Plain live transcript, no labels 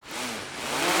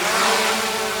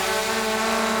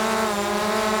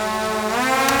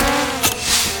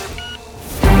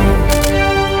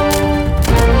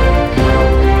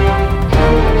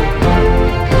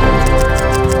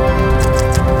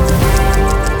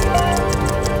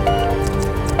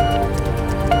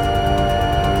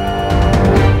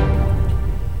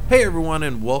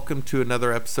everyone, and welcome to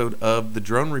another episode of The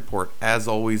Drone Report. As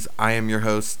always, I am your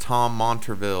host, Tom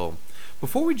Monterville.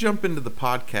 Before we jump into the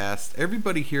podcast,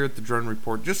 everybody here at The Drone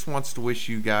Report just wants to wish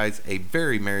you guys a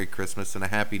very Merry Christmas and a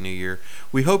Happy New Year.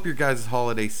 We hope your guys'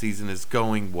 holiday season is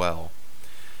going well.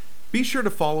 Be sure to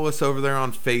follow us over there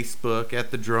on Facebook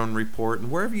at The Drone Report, and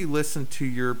wherever you listen to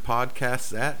your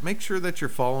podcasts at, make sure that you're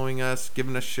following us,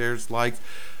 giving us shares, likes.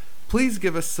 Please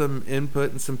give us some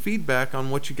input and some feedback on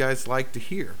what you guys like to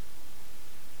hear.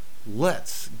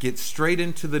 Let's get straight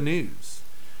into the news.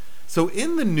 So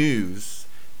in the news,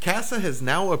 CASA has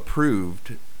now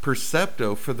approved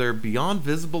Percepto for their beyond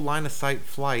visible line of sight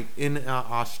flight in an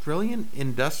Australian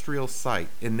industrial site,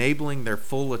 enabling their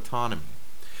full autonomy.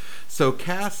 So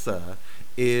CASA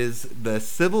is the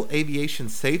Civil Aviation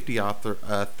Safety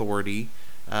Authority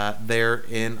there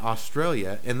in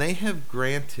Australia, and they have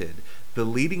granted the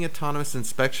leading autonomous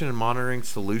inspection and monitoring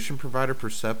solution provider,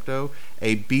 Percepto,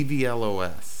 a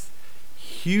BVLOS.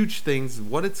 Huge things.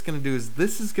 What it's going to do is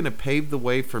this is going to pave the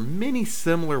way for many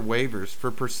similar waivers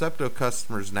for Percepto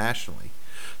customers nationally.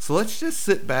 So let's just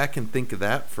sit back and think of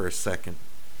that for a second.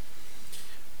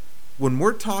 When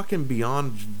we're talking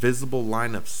beyond visible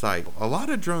line of sight, a lot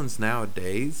of drones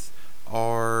nowadays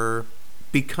are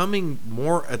becoming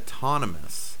more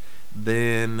autonomous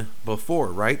than before,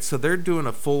 right? So they're doing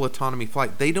a full autonomy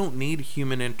flight. They don't need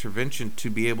human intervention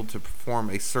to be able to perform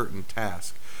a certain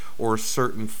task or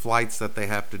certain flights that they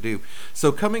have to do.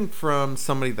 So coming from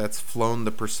somebody that's flown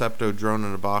the Percepto drone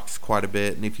in a box quite a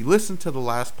bit, and if you listen to the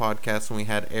last podcast when we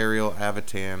had Ariel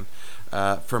Avatan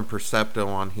from Percepto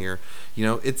on here, you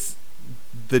know,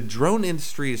 the drone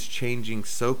industry is changing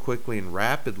so quickly and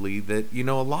rapidly that, you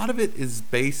know, a lot of it is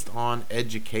based on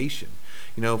education.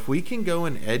 You know, if we can go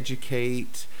and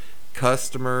educate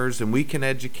customers and we can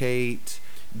educate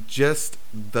just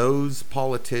those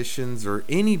politicians or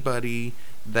anybody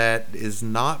that is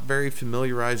not very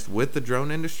familiarized with the drone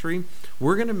industry,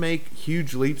 we're going to make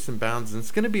huge leaps and bounds, and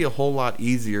it's going to be a whole lot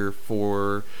easier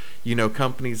for, you know,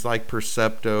 companies like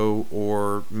Percepto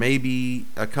or maybe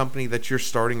a company that you're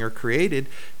starting or created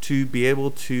to be able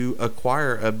to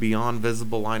acquire a beyond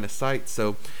visible line of sight.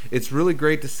 So it's really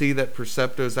great to see that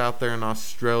Percepto's out there in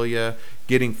Australia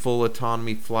getting full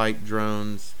autonomy flight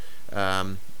drones,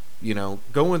 you know,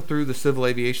 going through the Civil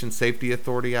Aviation Safety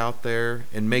Authority out there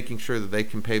and making sure that they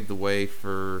can pave the way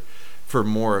for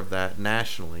more of that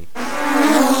nationally.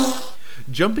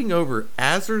 Jumping over,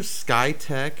 Azer's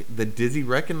Skytech, the Dizzy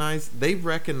they've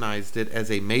recognized it as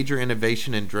a major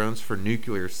innovation in drones for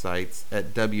nuclear sites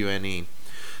at WNE.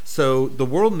 So the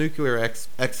World Nuclear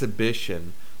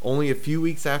Exhibition, only a few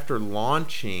weeks after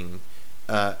launching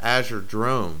Azure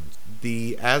drones,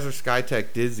 the Azer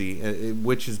Skytech Dizzy,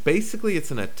 which is basically, it's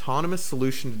an autonomous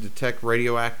solution to detect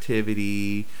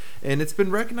radioactivity, and it's been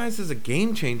recognized as a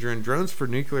game changer in drones for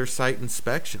nuclear site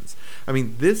inspections. I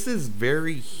mean, this is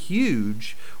very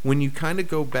huge when you kind of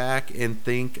go back and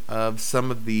think of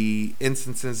some of the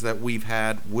instances that we've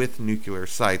had with nuclear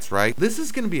sites, right? This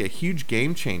is going to be a huge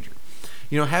game changer.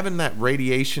 You know, having that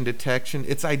radiation detection,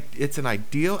 it's an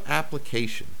ideal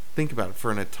application. Think about it.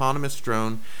 For an autonomous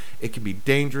drone, it can be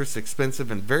dangerous,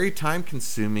 expensive, and very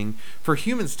time-consuming for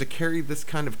humans to carry this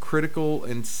kind of critical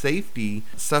and safety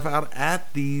stuff out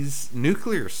at these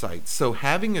nuclear sites. So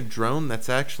having a drone that's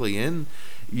actually in,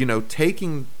 you know,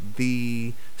 taking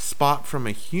the spot from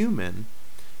a human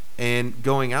and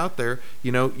going out there,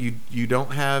 you know, you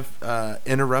don't have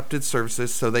interrupted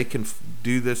services, so they can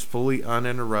do this fully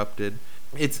uninterrupted.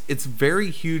 It's very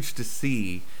huge to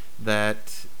see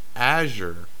that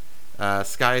Azure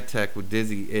Skytech with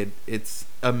Dizzy, it's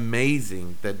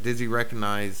amazing that Dizzy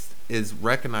is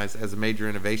recognized as a major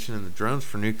innovation in the drones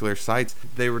for nuclear sites.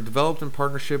 They were developed in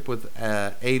partnership with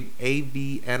AVNIR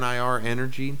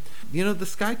Energy. You know, the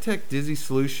Skytech Dizzy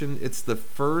solution, it's the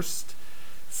first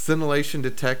scintillation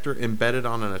detector embedded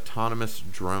on an autonomous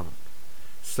drone.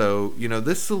 So, you know,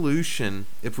 this solution,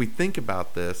 if we think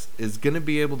about this, is going to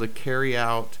be able to carry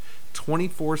out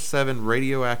 24/7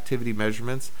 radioactivity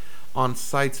measurements on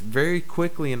sites very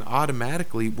quickly and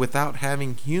automatically without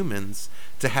having humans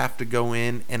to have to go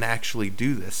in and actually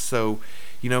do this. So,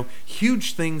 you know,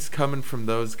 huge things coming from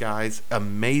those guys.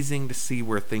 Amazing to see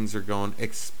where things are going,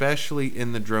 especially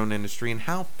in the drone industry and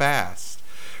how fast,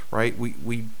 right?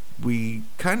 We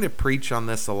kind of preach on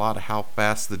this a lot, of how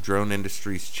fast the drone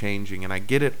industry is changing, and I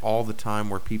get it all the time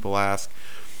where people ask,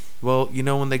 well, you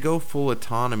know, when they go full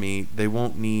autonomy, they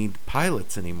won't need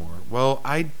pilots anymore. Well,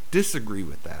 I disagree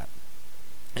with that.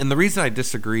 And the reason I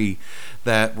disagree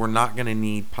that we're not going to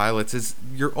need pilots is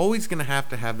you're always going to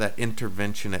have that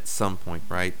intervention at some point,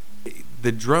 right?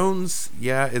 The drones,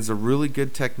 yeah, is a really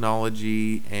good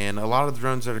technology, and a lot of the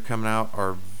drones that are coming out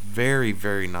are very,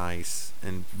 very nice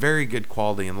and very good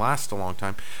quality and last a long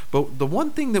time. But the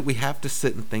one thing that we have to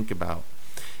sit and think about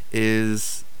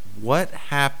is what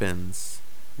happens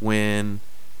when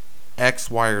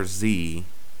X, Y, or Z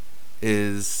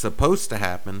is supposed to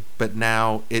happen, but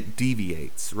now it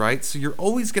deviates, right? So you're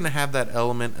always going to have that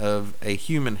element of a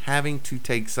human having to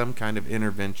take some kind of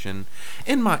intervention,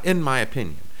 in my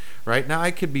opinion, right? Now I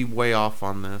could be way off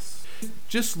on this.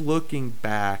 Just looking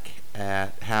back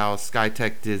at how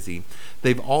Skytech Dizzy,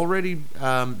 they've already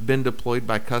been deployed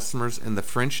by customers in the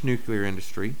French nuclear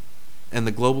industry, and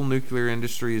the global nuclear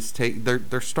industry is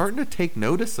they're starting to take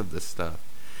notice of this stuff.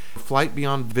 Flight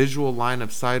beyond visual line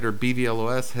of sight, or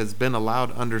BVLOS, has been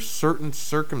allowed under certain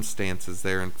circumstances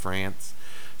there in France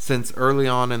since early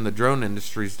on in the drone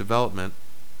industry's development.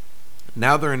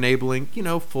 Now they're enabling,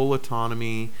 full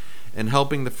autonomy and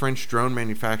helping the French drone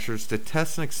manufacturers to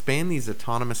test and expand these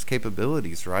autonomous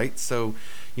capabilities, right? So,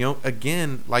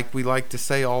 again, like we like to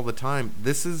say all the time,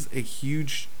 this is a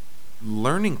huge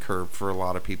learning curve for a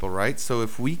lot of people, right? So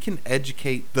if we can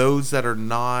educate those that are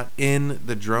not in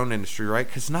the drone industry, right?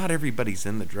 Because not everybody's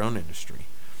in the drone industry.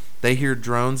 They hear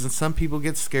drones and some people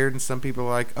get scared and some people are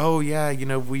like, oh yeah,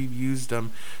 we've used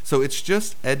them. So it's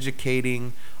just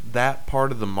educating that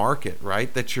part of the market,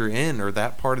 right, that you're in, or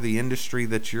that part of the industry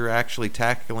that you're actually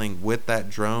tackling with that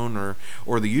drone,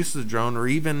 or the use of the drone, or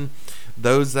even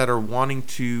those that are wanting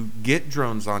to get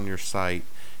drones on your site.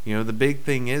 The big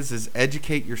thing is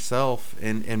educate yourself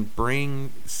and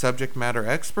bring subject matter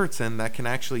experts in that can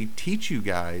actually teach you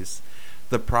guys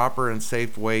the proper and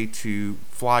safe way to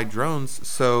fly drones,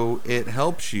 so it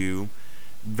helps you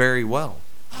very well.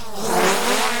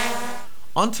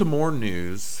 On to more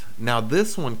news. Now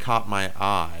this one caught my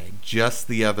eye just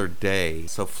the other day.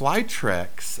 So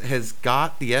Trex has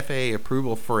got the FAA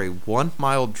approval for a 1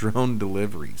 mile drone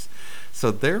deliveries.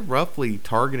 So they're roughly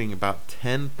targeting about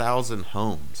 10,000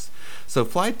 homes. So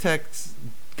Trex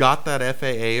got that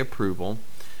FAA approval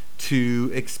to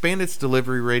expand its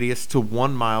delivery radius to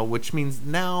 1 mile, which means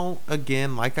now,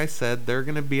 again, like I said, they're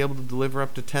going to be able to deliver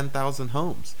up to 10,000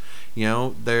 homes.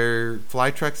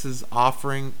 Trex is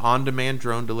offering on-demand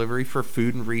drone delivery for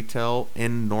food and retail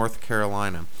in North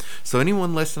Carolina. So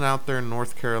anyone listening out there in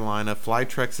North Carolina,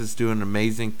 Trex is doing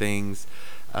amazing things.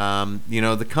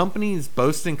 The company is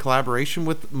boasting collaboration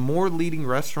with more leading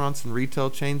restaurants and retail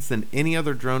chains than any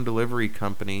other drone delivery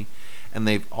company, and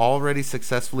they've already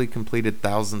successfully completed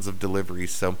thousands of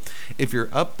deliveries. So if you're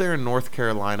up there in North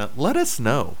Carolina, let us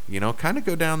know. Kind of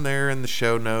go down there in the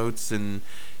show notes and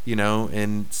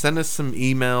and send us some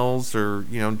emails, or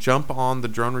jump on the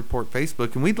Drone Report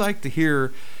Facebook, and we'd like to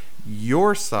hear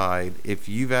your side if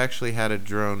you've actually had a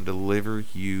drone deliver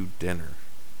you dinner,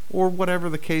 or whatever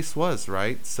the case was,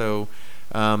 right? So,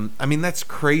 that's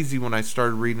crazy when I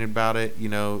started reading about it.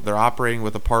 They're operating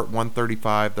with a Part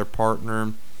 135, their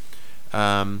partner,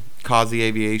 Causey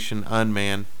Aviation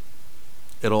Unmanned.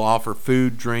 It'll offer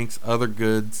food, drinks, other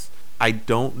goods. I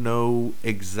don't know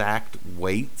exact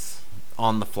weights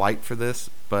on the flight for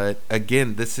this, but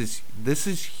again, this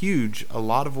is huge. A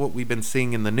lot of what we've been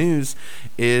seeing in the news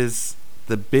is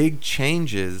the big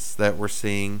changes that we're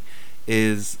seeing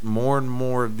is more and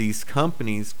more of these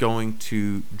companies going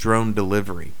to drone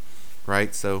delivery,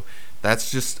 right? So that's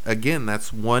just, again,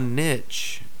 that's one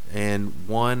niche and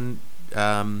one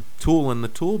tool in the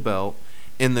tool belt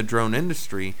in the drone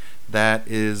industry that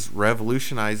is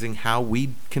revolutionizing how we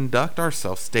conduct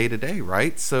ourselves day to day,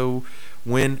 right? So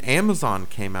when Amazon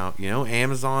came out,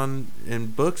 Amazon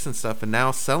and books and stuff, and now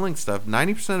selling stuff,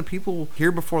 90% of people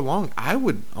here before long, I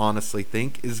would honestly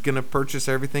think, is going to purchase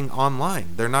everything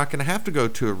online. They're not going to have to go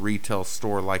to a retail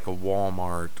store like a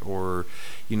Walmart or,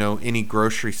 any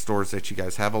grocery stores that you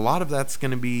guys have. A lot of that's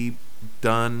going to be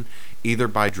done either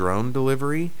by drone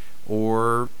delivery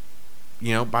or,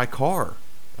 by car.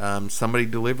 Somebody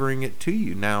delivering it to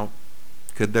you. Now,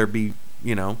 could there be,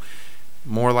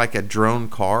 more like a drone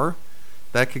car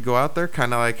that could go out there,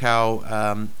 kind of like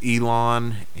how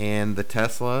Elon and the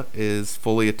Tesla is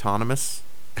fully autonomous,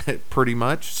 pretty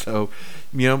much. So,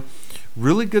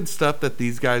 really good stuff that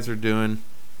these guys are doing.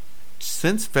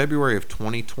 Since February of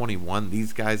 2021,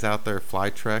 these guys out there,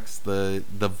 Trex,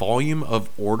 the volume of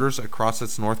orders across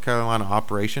its North Carolina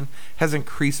operation has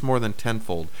increased more than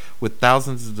tenfold, with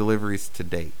thousands of deliveries to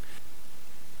date.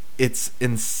 It's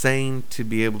insane to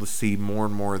be able to see more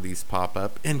and more of these pop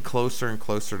up and closer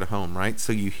to home, right?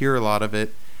 So you hear a lot of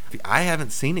it. I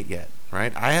haven't seen it yet,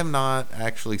 right? I have not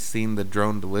actually seen the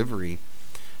drone delivery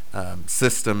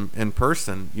system in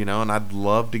person, and I'd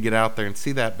love to get out there and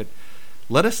see that. But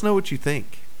let us know what you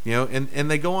think.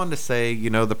 And they go on to say,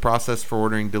 the process for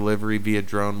ordering delivery via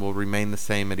drone will remain the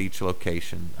same at each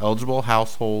location. Eligible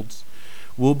households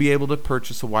will be able to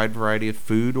purchase a wide variety of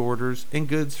food orders and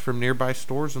goods from nearby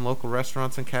stores and local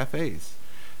restaurants and cafes.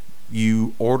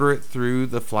 You order it through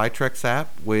the Trex app,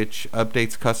 which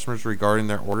updates customers regarding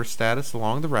their order status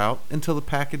along the route until the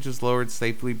package is lowered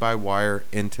safely by wire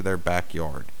into their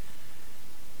backyard.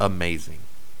 Amazing.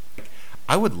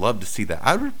 I would love to see that.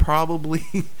 I would probably,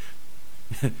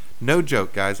 no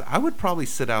joke, guys, I would probably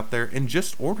sit out there and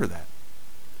just order that.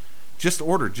 Just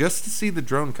to see the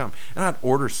drone come. And I'd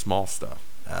order small stuff.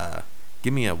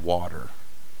 Give me a water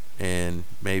and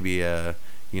maybe a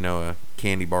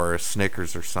candy bar or a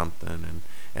Snickers or something,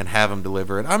 and have them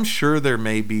deliver it. I'm sure there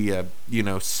may be a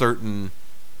certain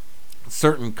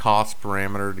cost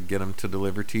parameter to get them to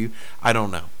deliver to you. I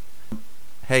don't know.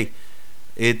 Hey,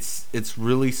 it's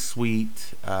really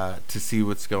sweet to see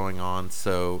what's going on.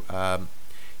 So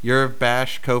you're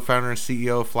Bash, co-founder and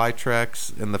CEO of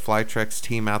Trex, and the Trex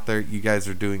team out there. You guys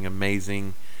are doing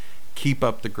amazing. Keep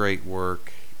up the great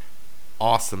work.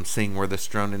 Awesome seeing where this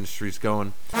drone industry is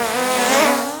going.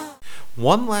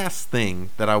 One last thing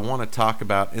that I want to talk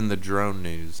about in the drone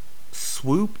news.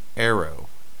 Swoop Arrow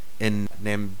in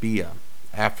Namibia,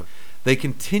 Africa. They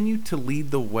continue to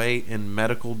lead the way in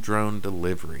medical drone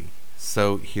delivery.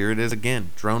 So here it is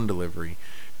again, drone delivery.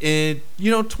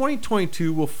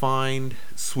 2022 will find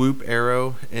Swoop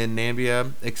Arrow in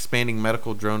Namibia expanding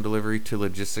medical drone delivery to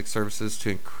logistics services to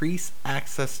increase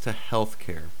access to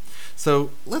healthcare.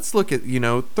 So let's look at,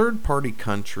 third-party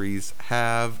countries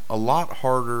have a lot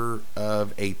harder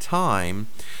of a time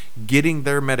getting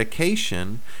their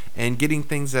medication and getting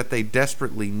things that they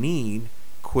desperately need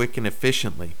quick and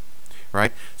efficiently,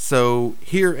 right? So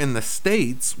here in the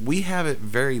States, we have it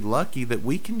very lucky that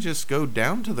we can just go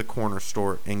down to the corner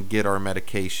store and get our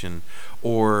medication,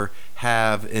 or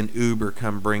have an Uber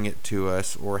come bring it to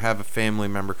us, or have a family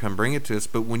member come bring it to us.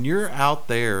 But when you're out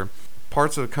there,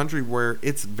 parts of the country where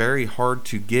it's very hard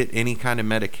to get any kind of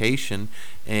medication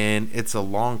and it's a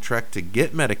long trek to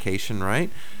get medication, right?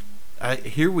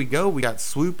 Here we go. We got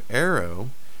Swoop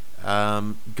Arrow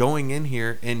going in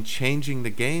here and changing the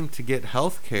game to get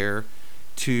health care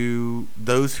to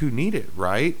those who need it,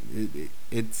 right?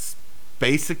 It's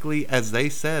basically, as they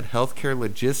said, healthcare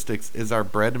logistics is our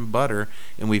bread and butter,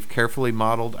 and we've carefully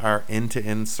modeled our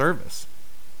end-to-end service.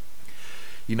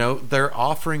 They're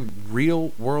offering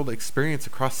real world experience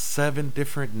across 7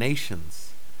 different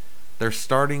nations. They're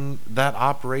starting that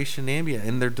operation in Namibia,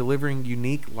 and they're delivering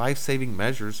unique life-saving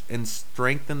measures and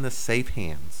strengthen the safe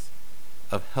hands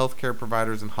of healthcare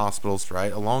providers and hospitals,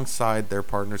 right, alongside their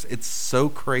partners. It's so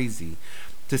crazy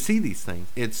to see these things.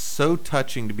 It's so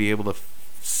touching to be able to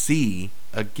see,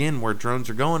 again, where drones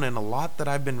are going. And a lot that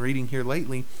I've been reading here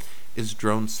lately is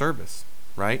drone service,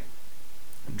 right?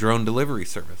 Drone delivery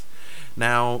service.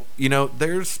 Now,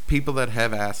 there's people that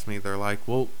have asked me, they're like,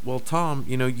 well, Tom,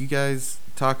 you guys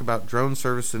talk about drone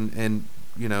service and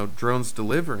drones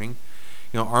delivering,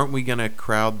 aren't we going to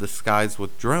crowd the skies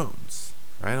with drones,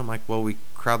 right? I'm like, well, we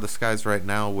crowd the skies right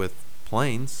now with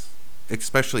planes,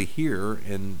 especially here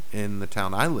in the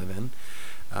town I live in.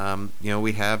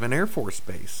 We have an Air Force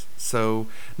base. So,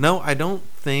 no, I don't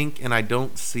think, and I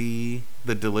don't see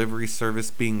the delivery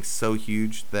service being so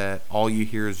huge that all you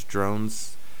hear is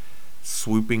drones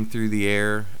swooping through the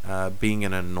air, being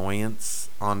an annoyance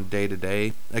on day to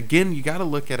day. Again, you got to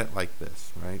look at it like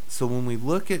this, right? So when we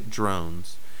look at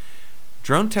drones,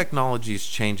 drone technology is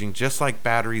changing just like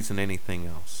batteries and anything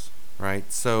else,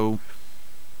 right? So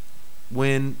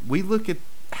when we look at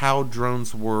how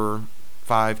drones were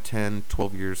 5, 10,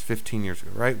 12 years, 15 years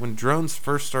ago, right? When drones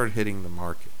first started hitting the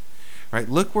market, right?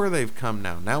 Look where they've come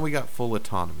now. Now we got full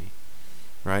autonomy.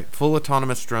 Right? Full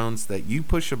autonomous drones that you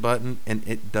push a button and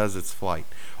it does its flight.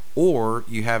 Or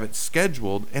you have it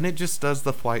scheduled and it just does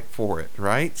the flight for it,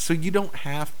 right? So you don't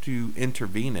have to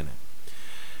intervene in it.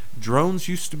 Drones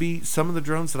used to be, some of the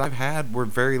drones that I've had were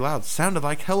very loud. Sounded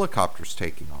like helicopters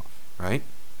taking off, right?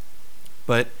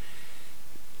 But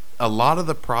a lot of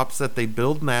the props that they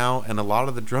build now and a lot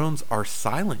of the drones are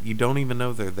silent. You don't even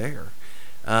know they're there.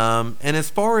 And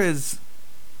as far as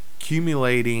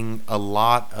accumulating a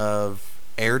lot of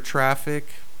air traffic,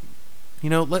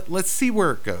 let's see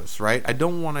where it goes, right? I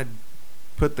don't want to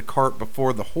put the cart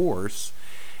before the horse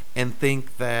and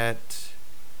think that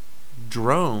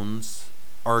drones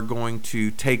are going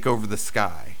to take over the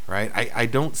sky, right? I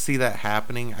don't see that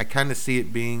happening. I kind of see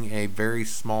it being a very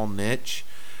small niche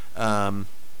that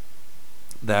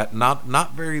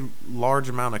not very large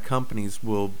amount of companies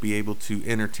will be able to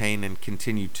entertain and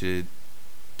continue to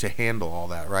handle all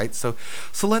that, right? So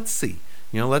let's see.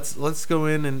 let's go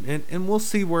in and we'll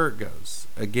see where it goes.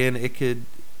 Again,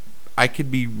 I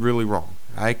could be really wrong.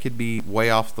 I could be way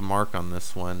off the mark on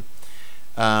this one.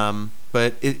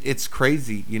 But it's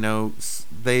crazy.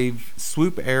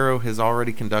 Swoop Arrow has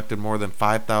already conducted more than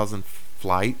 5,000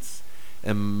 flights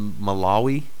in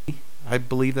Malawi. I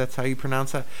believe that's how you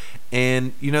pronounce that.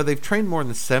 And, they've trained more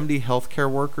than 70 healthcare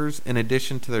workers in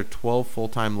addition to their 12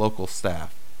 full-time local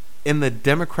staff. In the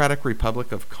Democratic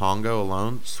Republic of Congo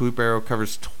alone, Swoop Arrow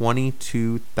covers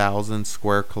 22,000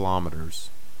 square kilometers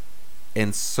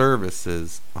and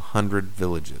services 100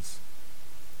 villages.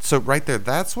 So right there,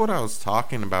 that's what I was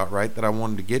talking about, right, that I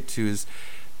wanted to get to, is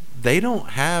they don't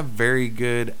have very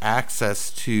good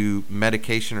access to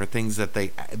medication or things that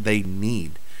they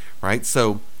need, right?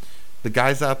 So the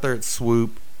guys out there at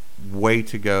Swoop, way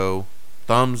to go,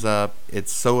 thumbs up.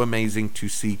 It's so amazing to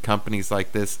see companies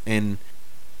like this, and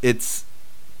it's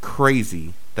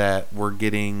crazy that we're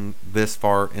getting this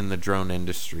far in the drone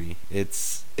industry.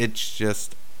 It's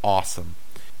just awesome.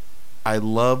 I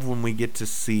love when we get to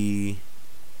see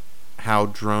how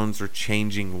drones are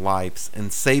changing lives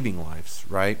and saving lives,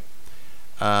 right?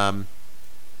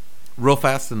 Real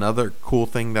fast, another cool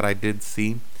thing that I did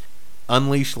see,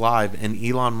 Unleash Live and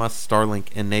Elon Musk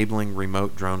Starlink enabling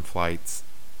remote drone flights.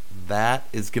 That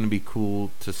is going to be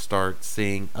cool to start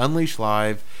seeing. Unleash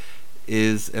Live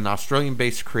is an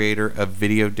Australian-based creator of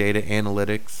video data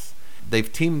analytics.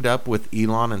 They've teamed up with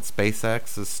Elon and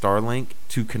SpaceX's Starlink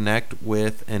to connect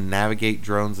with and navigate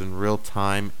drones in real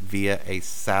time via a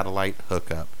satellite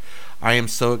hookup. I am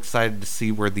so excited to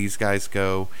see where these guys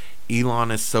go.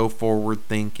 Elon is so forward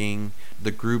thinking.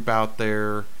 The group out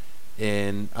there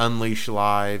in Unleash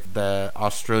Live, the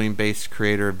Australian-based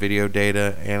creator of video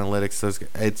data analytics,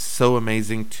 it's so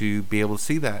amazing to be able to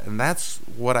see that. And that's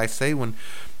what I say when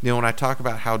I talk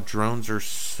about how drones are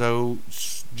so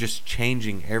just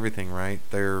changing everything, right?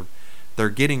 They're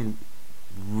getting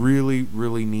really,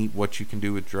 really neat what you can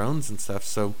do with drones and stuff.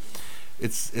 So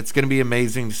it's going to be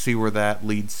amazing to see where that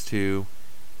leads to.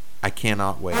 I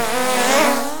cannot wait.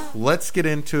 Let's get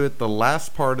into it. The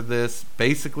last part of this,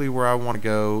 basically where I want to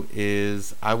go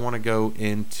is I want to go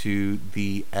into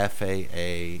the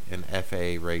FAA and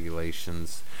FAA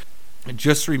regulations.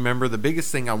 Just remember, the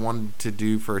biggest thing I wanted to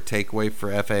do for a takeaway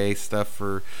for FAA stuff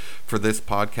for this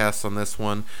podcast on this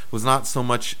one was not so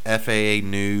much FAA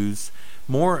news,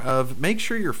 more of make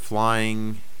sure you're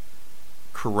flying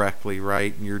correctly,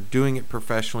 right? And you're doing it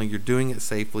professionally, you're doing it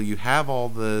safely, you have all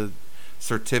the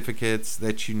certificates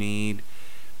that you need,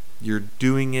 you're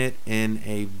doing it in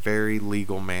a very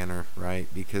legal manner, right?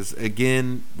 Because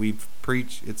again,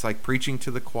 it's like preaching to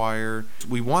the choir.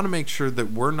 We want to make sure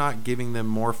that we're not giving them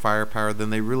more firepower than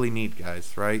they really need,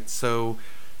 guys, right? So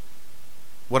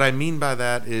what I mean by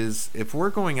that is if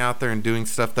we're going out there and doing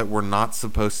stuff that we're not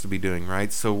supposed to be doing,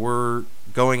 right? So we're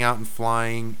going out and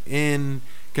flying in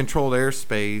controlled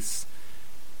airspace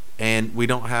and we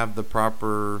don't have the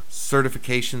proper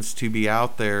certifications to be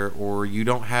out there, or you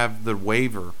don't have the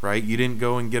waiver, right? You didn't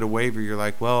go and get a waiver. You're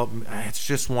like, well, it's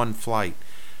just one flight.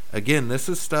 Again, this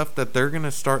is stuff that they're going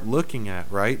to start looking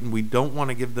at, right? And we don't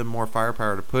want to give them more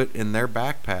firepower to put in their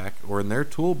backpack or in their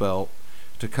tool belt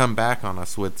to come back on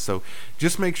us with. So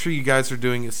just make sure you guys are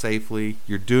doing it safely.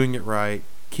 You're doing it right.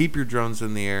 Keep your drones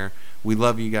in the air. We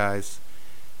love you guys.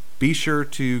 Be sure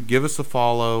to give us a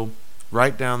follow.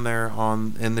 Right down there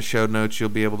in the show notes, you'll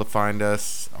be able to find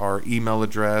us, our email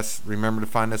address. Remember to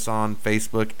find us on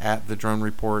Facebook at The Drone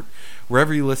Report.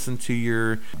 Wherever you listen to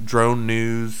your drone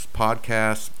news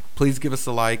podcast, please give us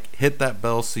a like. Hit that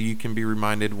bell so you can be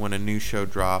reminded when a new show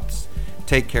drops.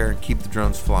 Take care and keep the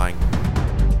drones flying.